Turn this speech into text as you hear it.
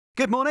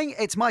Good morning,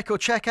 it's Michael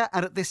Chequer,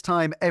 and at this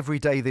time every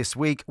day this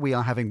week we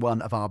are having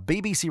one of our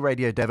BBC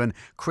Radio Devon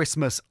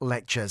Christmas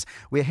lectures.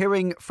 We're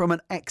hearing from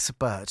an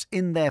expert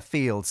in their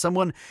field,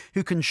 someone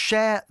who can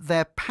share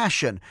their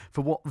passion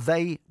for what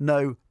they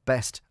know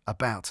best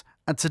about.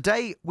 And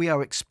today we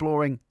are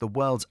exploring the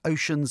world's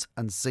oceans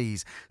and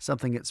seas,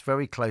 something that's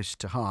very close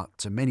to heart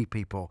to many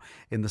people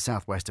in the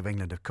southwest of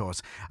England, of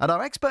course. And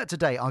our expert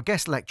today, our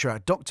guest lecturer,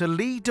 Dr.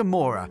 Lee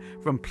Demora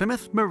from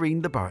Plymouth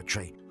Marine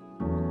Laboratory.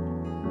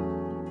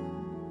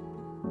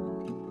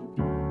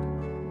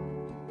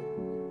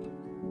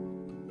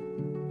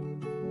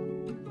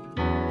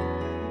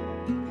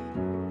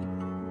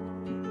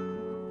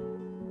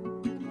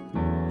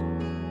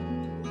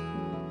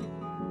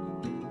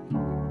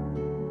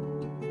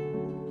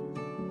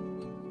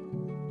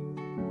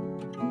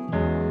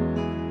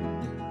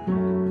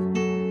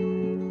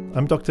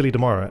 I'm Dr. Lee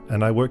Demora,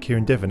 and I work here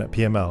in Devon at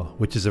PML,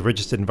 which is a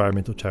registered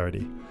environmental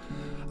charity.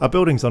 Our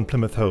building's on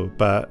Plymouth Hoe,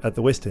 but at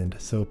the West End,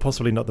 so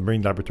possibly not the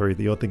marine laboratory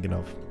that you're thinking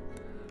of.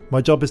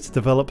 My job is to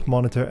develop,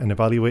 monitor and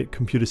evaluate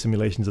computer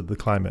simulations of the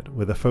climate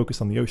with a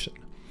focus on the ocean.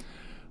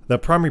 The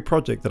primary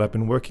project that I've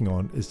been working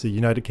on is the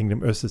United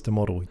Kingdom Earth System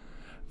Model.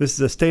 This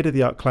is a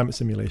state-of-the-art climate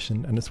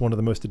simulation, and it's one of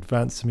the most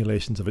advanced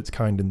simulations of its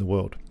kind in the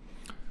world.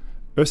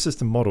 Earth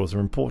system models are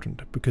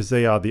important because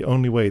they are the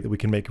only way that we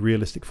can make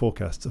realistic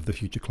forecasts of the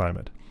future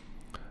climate.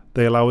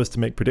 They allow us to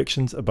make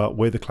predictions about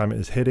where the climate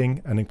is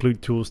heading and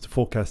include tools to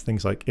forecast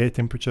things like air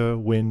temperature,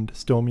 wind,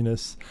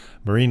 storminess,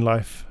 marine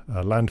life,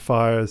 land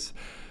fires,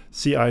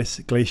 sea ice,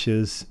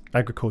 glaciers,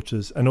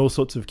 agriculture, and all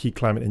sorts of key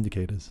climate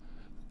indicators.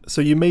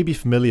 So you may be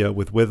familiar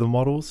with weather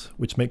models,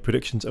 which make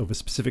predictions over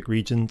specific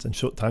regions and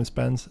short time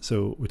spans,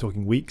 so we're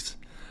talking weeks.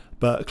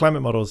 But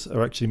climate models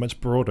are actually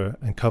much broader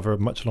and cover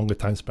much longer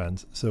time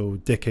spans, so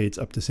decades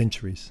up to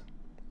centuries.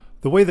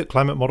 The way that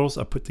climate models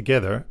are put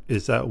together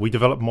is that we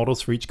develop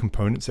models for each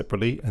component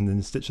separately and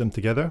then stitch them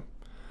together.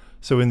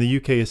 So in the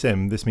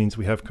UKESM, this means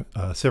we have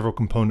several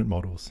component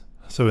models.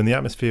 So in the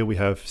atmosphere, we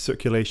have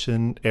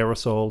circulation,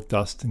 aerosol,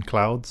 dust, and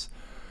clouds.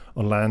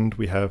 On land,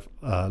 we have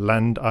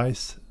land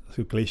ice,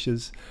 so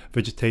glaciers,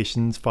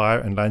 vegetations, fire,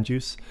 and land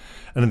use.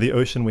 And in the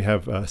ocean, we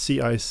have sea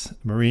ice,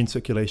 marine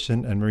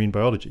circulation, and marine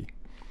biology.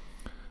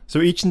 So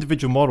each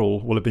individual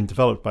model will have been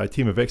developed by a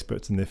team of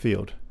experts in their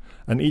field.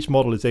 And each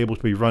model is able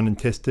to be run and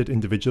tested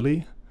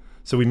individually,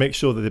 so we make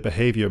sure that the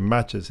behavior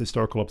matches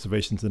historical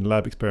observations and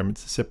lab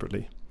experiments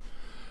separately.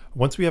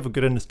 Once we have a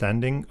good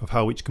understanding of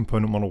how each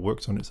component model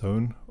works on its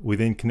own, we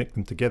then connect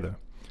them together,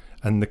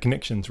 and the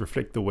connections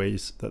reflect the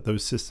ways that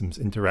those systems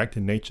interact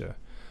in nature.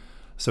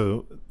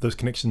 So those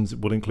connections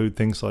will include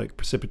things like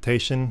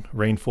precipitation,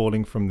 rain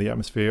falling from the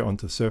atmosphere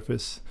onto the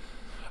surface,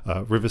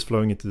 rivers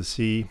flowing into the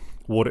sea,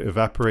 water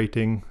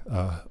evaporating,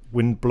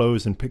 wind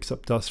blows and picks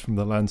up dust from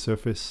the land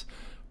surface,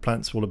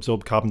 plants will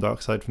absorb carbon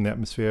dioxide from the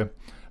atmosphere,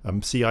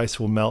 sea ice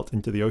will melt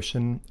into the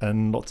ocean,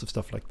 and lots of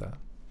stuff like that.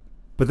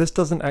 But this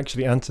doesn't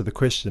actually answer the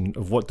question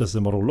of what does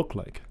the model look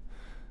like.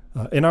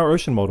 In our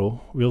ocean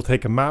model, we'll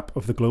take a map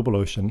of the global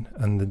ocean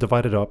and then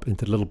divide it up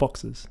into little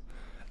boxes.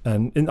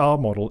 And in our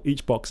model,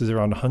 each box is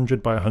around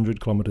 100 by 100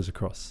 kilometers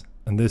across.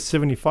 And there's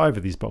 75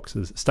 of these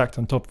boxes stacked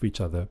on top of each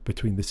other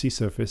between the sea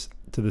surface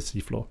to the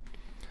seafloor.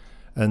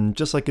 And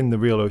just like in the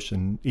real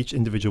ocean, each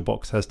individual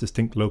box has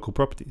distinct local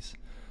properties.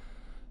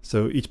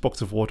 So each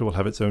box of water will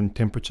have its own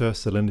temperature,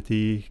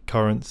 salinity,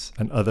 currents,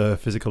 and other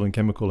physical and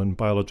chemical and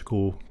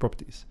biological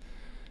properties.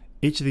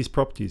 Each of these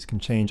properties can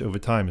change over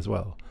time as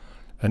well,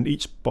 and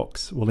each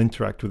box will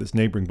interact with its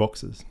neighboring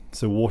boxes.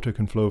 So water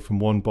can flow from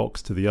one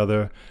box to the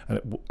other,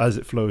 and as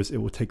it flows, it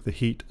will take the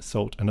heat,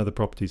 salt, and other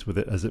properties with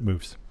it as it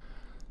moves.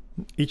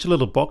 Each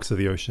little box of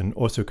the ocean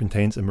also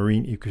contains a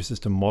marine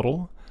ecosystem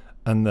model,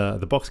 and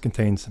the box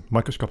contains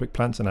microscopic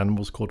plants and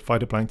animals called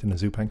phytoplankton and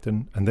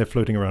zooplankton, and they're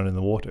floating around in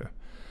the water.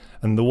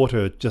 And the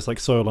water, just like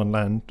soil on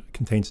land,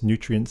 contains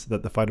nutrients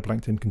that the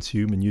phytoplankton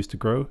consume and use to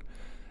grow.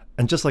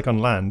 And just like on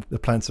land, the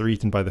plants are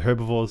eaten by the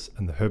herbivores,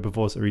 and the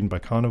herbivores are eaten by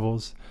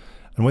carnivores.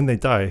 And when they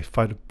die,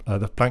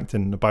 the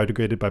plankton are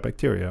biodegraded by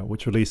bacteria,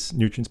 which release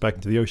nutrients back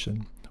into the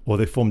ocean, or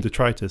they form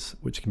detritus,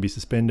 which can be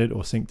suspended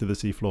or sink to the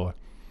seafloor.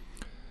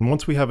 And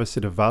once we have a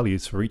set of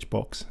values for each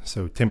box,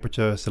 so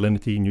temperature,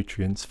 salinity,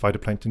 nutrients,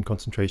 phytoplankton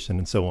concentration,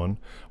 and so on,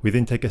 we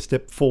then take a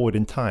step forward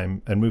in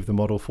time and move the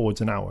model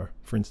forwards an hour,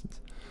 for instance.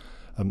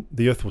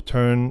 The earth will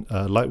turn,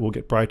 light will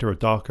get brighter or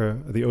darker,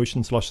 the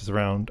ocean sloshes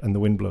around, and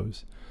the wind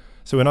blows.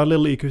 So in our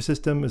little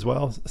ecosystem as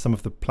well, some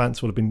of the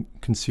plants will have been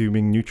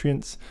consuming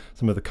nutrients,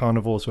 some of the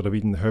carnivores will have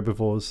eaten the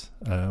herbivores,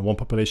 one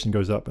population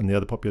goes up and the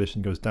other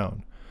population goes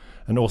down.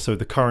 And also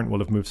the current will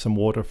have moved some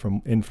water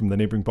from the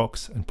neighboring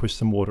box and pushed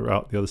some water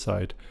out the other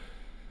side.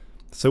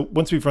 So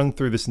once we've run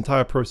through this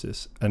entire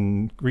process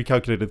and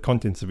recalculated the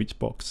contents of each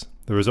box,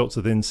 the results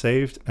are then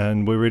saved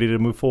and we're ready to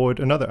move forward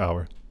another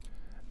hour.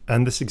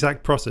 And this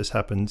exact process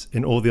happens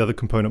in all the other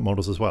component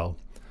models as well.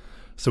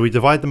 So we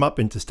divide them up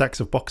into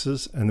stacks of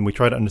boxes, and then we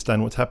try to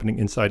understand what's happening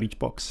inside each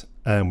box.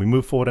 And we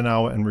move forward an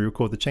hour and we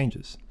record the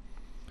changes.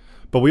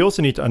 But we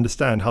also need to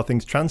understand how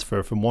things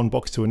transfer from one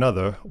box to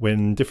another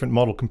when different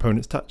model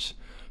components touch.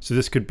 So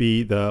this could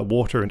be the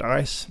water and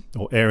ice,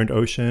 or air and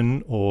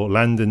ocean, or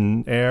land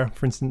and air,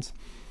 for instance.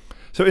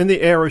 So in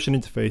the air-ocean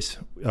interface,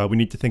 we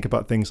need to think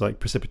about things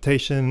like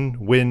precipitation,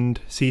 wind,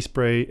 sea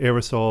spray,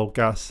 aerosol,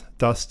 gas,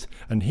 dust,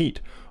 and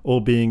heat, all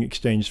being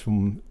exchanged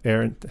from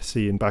air and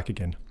sea and back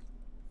again.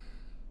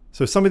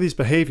 So some of these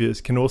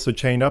behaviors can also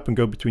chain up and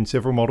go between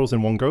several models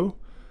in one go.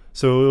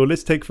 So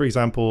let's take, for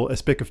example, a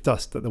speck of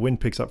dust that the wind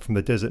picks up from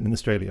the desert in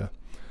Australia.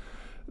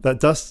 That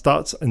dust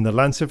starts in the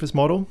land surface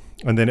model,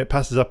 and then it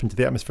passes up into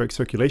the atmospheric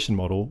circulation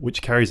model,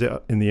 which carries it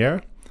in the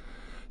air.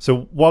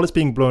 So while it's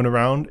being blown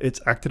around, it's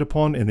acted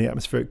upon in the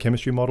atmospheric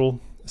chemistry model.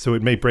 So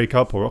it may break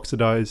up or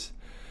oxidize.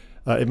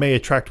 It may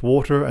attract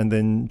water and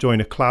then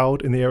join a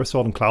cloud in the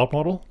aerosol and cloud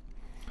model.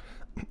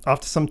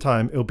 After some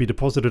time, it will be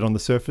deposited on the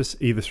surface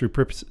either through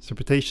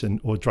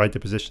precipitation or dry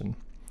deposition.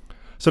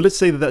 So let's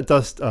say that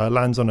dust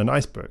lands on an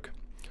iceberg.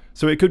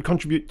 So it could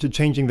contribute to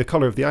changing the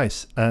color of the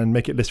ice and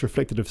make it less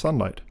reflective of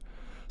sunlight.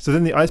 So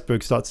then the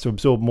iceberg starts to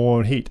absorb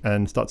more heat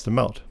and starts to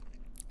melt.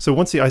 So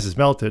once the ice is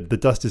melted, the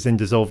dust is then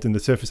dissolved in the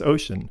surface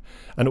ocean,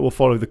 and it will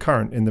follow the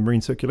current in the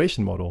marine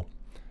circulation model.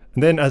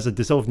 And then as a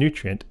dissolved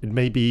nutrient, it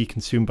may be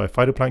consumed by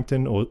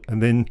phytoplankton,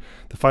 and then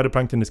the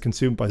phytoplankton is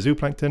consumed by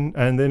zooplankton,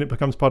 and then it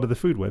becomes part of the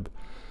food web.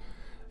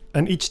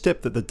 And each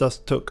step that the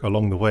dust took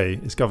along the way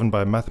is governed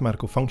by a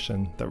mathematical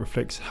function that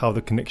reflects how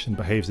the connection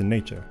behaves in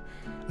nature.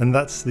 And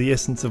that's the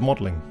essence of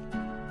modelling.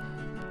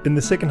 In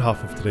the second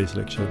half of today's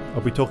lecture, I'll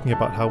be talking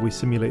about how we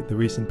simulate the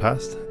recent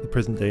past, the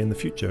present day and the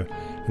future,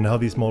 and how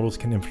these models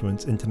can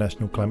influence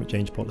international climate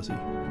change policy.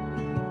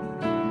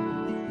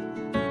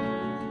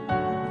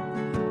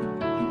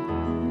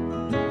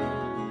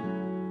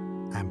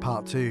 And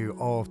part 2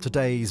 of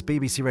today's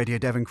BBC Radio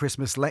Devon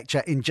Christmas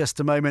lecture in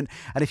just a moment.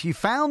 And if you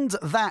found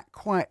that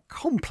quite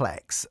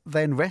complex,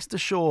 then rest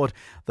assured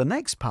the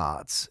next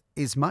part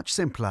is much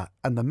simpler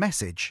and the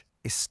message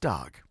is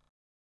stark.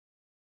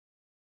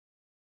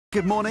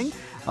 Good morning,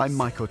 I'm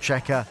Michael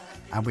Chequer,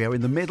 and we are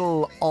in the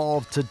middle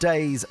of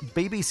today's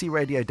BBC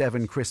Radio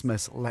Devon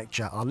Christmas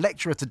lecture. Our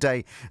lecturer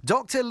today,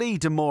 Dr. Lee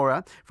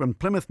Demora from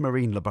Plymouth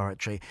Marine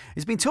Laboratory,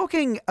 has been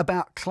talking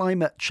about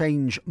climate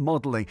change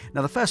modelling.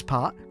 Now, the first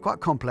part,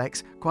 quite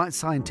complex, quite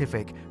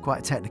scientific,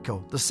 quite technical.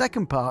 The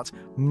second part,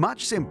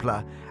 much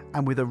simpler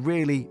and with a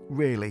really,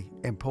 really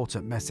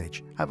important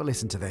message. Have a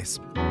listen to this.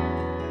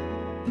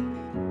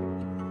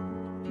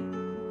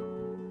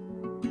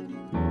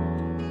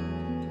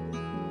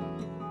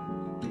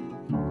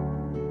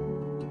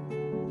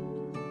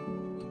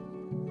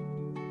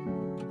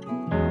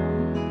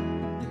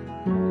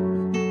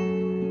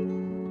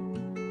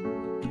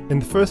 In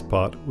the first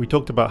part, we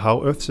talked about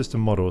how Earth system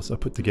models are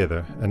put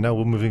together, and now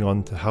we're moving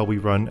on to how we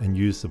run and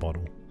use the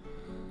model.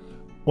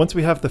 Once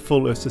we have the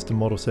full Earth system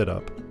model set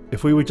up,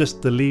 if we were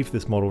just to leave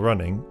this model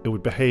running, it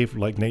would behave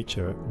like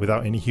nature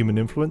without any human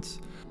influence.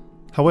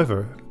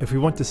 However, if we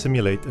want to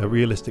simulate a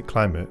realistic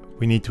climate,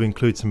 we need to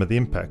include some of the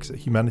impacts that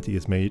humanity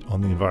has made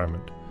on the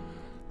environment.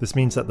 This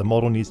means that the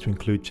model needs to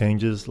include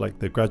changes like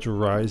the gradual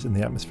rise in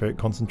the atmospheric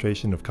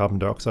concentration of carbon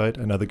dioxide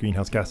and other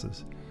greenhouse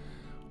gases.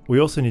 We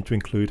also need to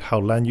include how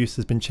land use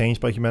has been changed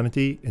by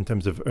humanity in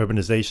terms of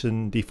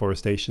urbanization,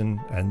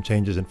 deforestation, and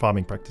changes in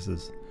farming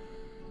practices.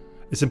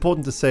 It's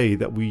important to say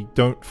that we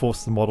don't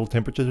force the model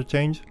temperature to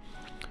change.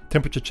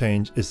 Temperature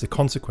change is the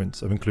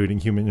consequence of including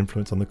human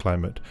influence on the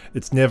climate.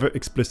 It's never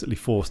explicitly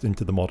forced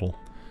into the model.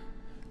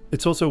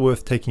 It's also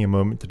worth taking a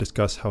moment to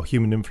discuss how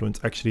human influence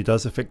actually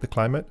does affect the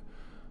climate.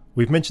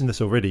 We've mentioned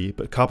this already,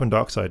 but carbon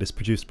dioxide is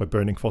produced by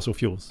burning fossil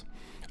fuels.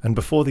 And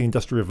before the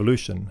Industrial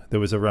Revolution, there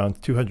was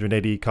around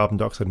 280 carbon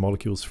dioxide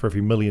molecules for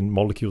every million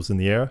molecules in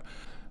the air,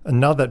 and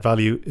now that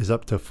value is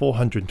up to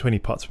 420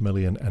 parts per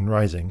million and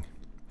rising.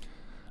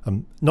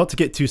 Not to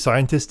get too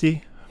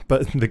scientisty,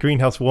 but the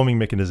greenhouse warming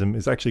mechanism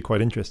is actually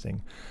quite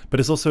interesting, but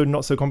it's also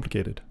not so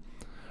complicated.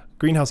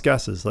 Greenhouse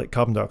gases like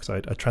carbon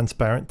dioxide are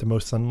transparent to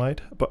most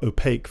sunlight, but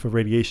opaque for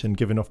radiation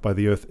given off by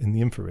the Earth in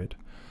the infrared.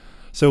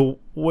 So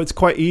it's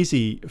quite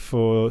easy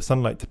for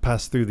sunlight to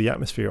pass through the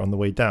atmosphere on the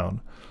way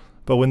down.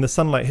 But when the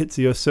sunlight hits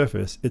the Earth's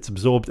surface, it's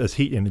absorbed as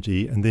heat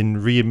energy and then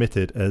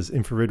re-emitted as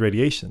infrared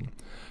radiation.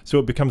 So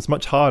it becomes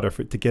much harder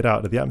for it to get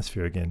out of the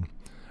atmosphere again.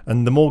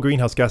 And the more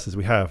greenhouse gases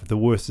we have, the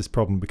worse this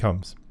problem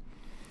becomes.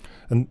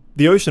 And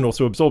the ocean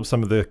also absorbs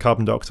some of the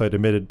carbon dioxide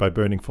emitted by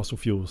burning fossil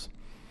fuels.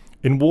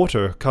 In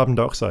water, carbon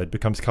dioxide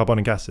becomes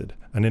carbonic acid,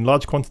 and in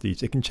large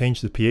quantities it can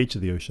change the pH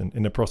of the ocean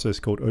in a process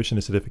called ocean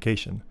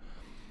acidification.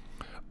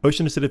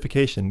 Ocean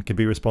acidification can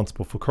be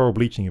responsible for coral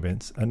bleaching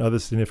events and other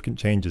significant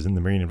changes in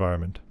the marine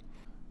environment.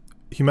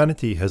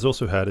 Humanity has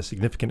also had a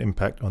significant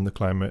impact on the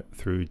climate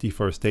through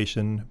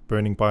deforestation,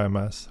 burning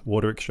biomass,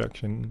 water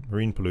extraction,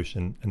 marine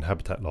pollution, and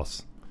habitat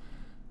loss.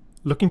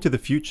 Looking to the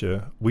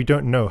future, we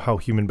don't know how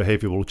human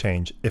behavior will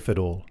change, if at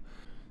all.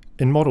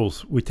 In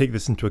models, we take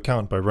this into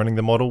account by running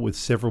the model with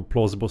several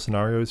plausible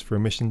scenarios for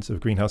emissions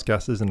of greenhouse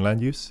gases and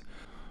land use.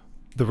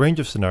 The range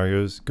of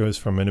scenarios goes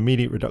from an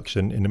immediate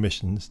reduction in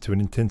emissions to an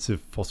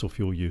intensive fossil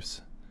fuel use.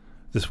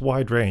 This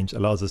wide range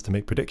allows us to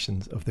make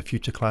predictions of the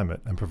future climate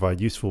and provide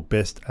useful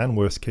best and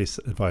worst case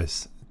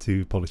advice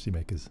to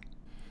policymakers.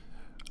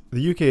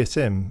 The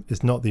UKESM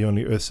is not the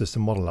only Earth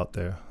system model out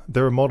there.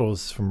 There are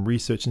models from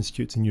research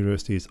institutes and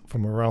universities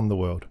from around the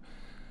world.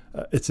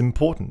 It's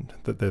important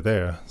that they're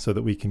there so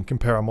that we can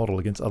compare our model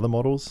against other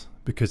models,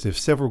 because if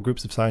several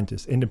groups of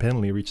scientists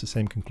independently reach the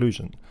same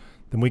conclusion,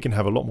 then we can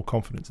have a lot more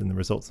confidence in the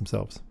results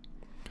themselves.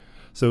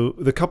 So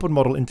the Coupled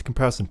Model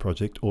Intercomparison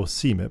Project, or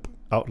CMIP,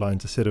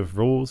 outlines a set of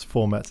rules,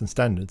 formats and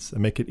standards that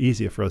make it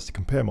easier for us to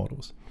compare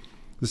models.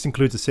 This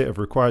includes a set of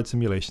required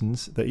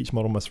simulations that each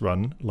model must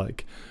run,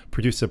 like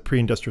produce a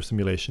pre-industrial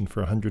simulation for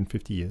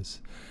 150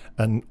 years.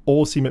 And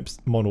all CMIP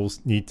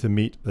models need to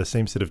meet the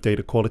same set of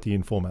data quality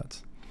and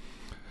formats.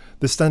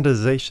 This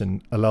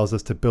standardization allows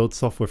us to build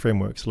software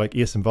frameworks like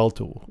ESM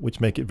Valtool, which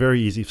make it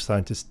very easy for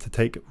scientists to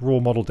take raw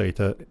model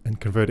data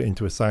and convert it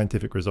into a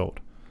scientific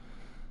result.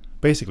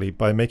 Basically,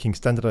 by making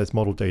standardized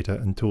model data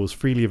and tools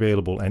freely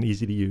available and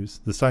easy to use,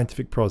 the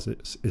scientific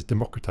process is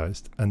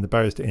democratized and the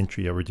barriers to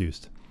entry are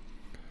reduced.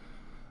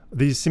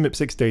 These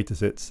CMIP6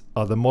 datasets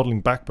are the modelling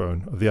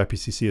backbone of the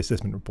IPCC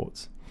assessment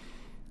reports.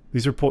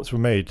 These reports were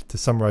made to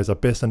summarise our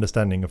best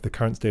understanding of the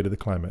current state of the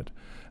climate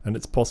and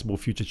its possible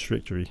future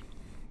trajectory.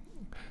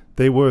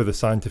 They were the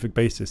scientific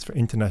basis for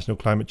international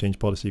climate change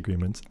policy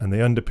agreements, and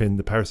they underpinned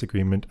the Paris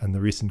Agreement and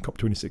the recent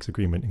COP26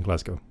 agreement in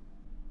Glasgow.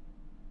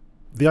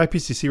 The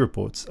IPCC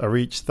reports are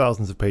each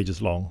thousands of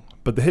pages long,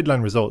 but the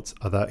headline results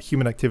are that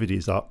human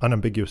activities are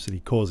unambiguously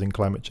causing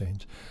climate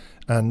change.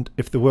 And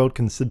if the world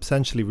can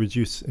substantially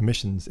reduce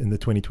emissions in the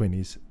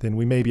 2020s, then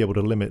we may be able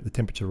to limit the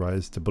temperature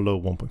rise to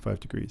below 1.5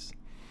 degrees.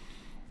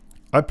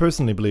 I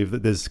personally believe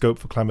that there's scope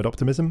for climate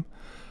optimism.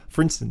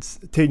 For instance,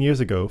 10 years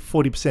ago,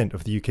 40%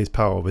 of the UK's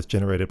power was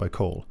generated by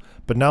coal,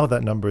 but now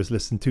that number is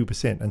less than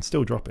 2% and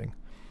still dropping.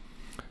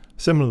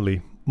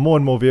 Similarly, more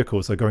and more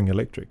vehicles are going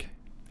electric.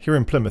 Here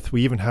in Plymouth,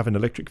 we even have an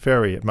electric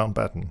ferry at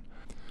Mountbatten.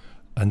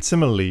 And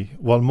similarly,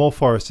 while more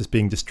forest is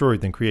being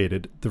destroyed than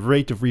created, the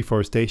rate of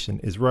reforestation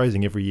is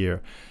rising every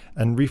year,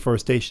 and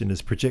reforestation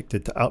is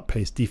projected to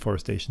outpace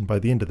deforestation by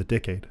the end of the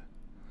decade.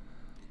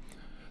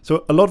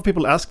 So a lot of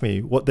people ask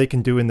me what they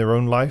can do in their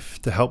own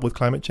life to help with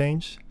climate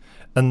change.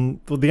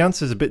 And well, the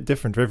answer is a bit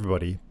different for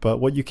everybody, but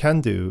what you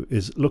can do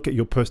is look at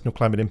your personal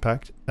climate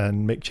impact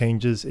and make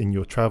changes in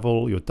your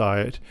travel, your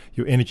diet,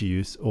 your energy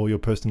use, or your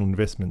personal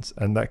investments,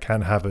 and that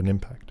can have an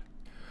impact.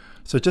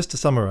 So just to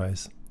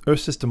summarize,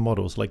 Earth system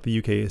models like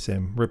the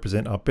UKESM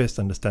represent our best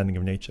understanding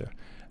of nature,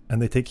 and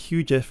they take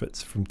huge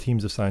efforts from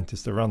teams of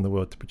scientists around the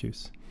world to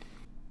produce.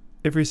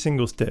 Every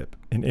single step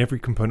in every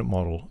component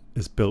model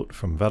is built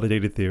from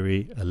validated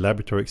theory, a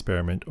laboratory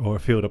experiment, or a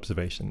field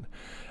observation,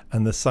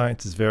 and the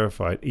science is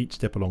verified each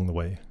step along the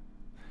way.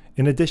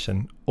 In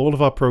addition, all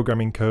of our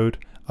programming code,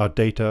 our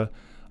data,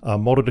 our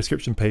model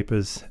description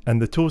papers,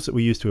 and the tools that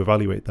we use to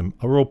evaluate them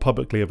are all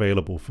publicly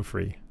available for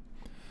free.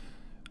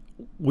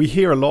 We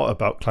hear a lot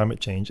about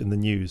climate change in the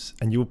news,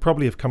 and you will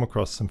probably have come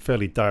across some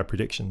fairly dire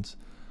predictions.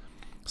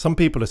 Some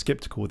people are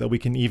skeptical that we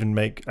can even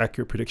make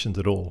accurate predictions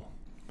at all.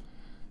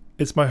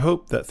 It's my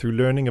hope that through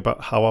learning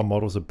about how our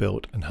models are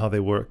built and how they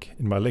work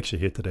in my lecture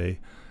here today,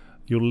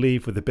 you'll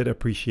leave with a better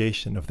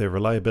appreciation of their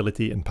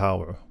reliability and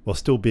power, while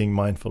still being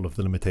mindful of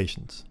the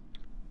limitations.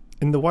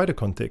 In the wider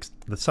context,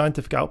 the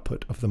scientific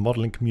output of the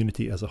modelling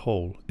community as a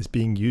whole is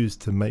being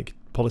used to make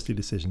policy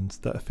decisions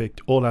that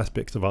affect all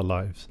aspects of our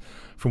lives,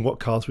 from what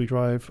cars we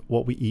drive,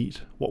 what we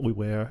eat, what we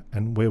wear,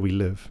 and where we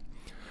live.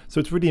 So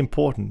it's really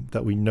important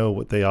that we know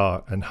what they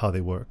are and how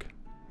they work.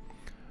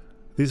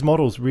 These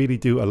models really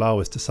do allow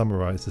us to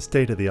summarise the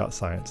state-of-the-art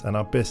science and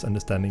our best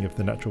understanding of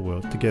the natural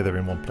world together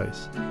in one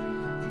place.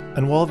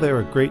 And while they're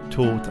a great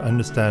tool to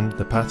understand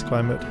the past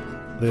climate,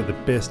 they're the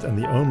best and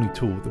the only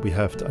tool that we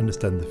have to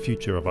understand the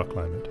future of our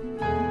climate.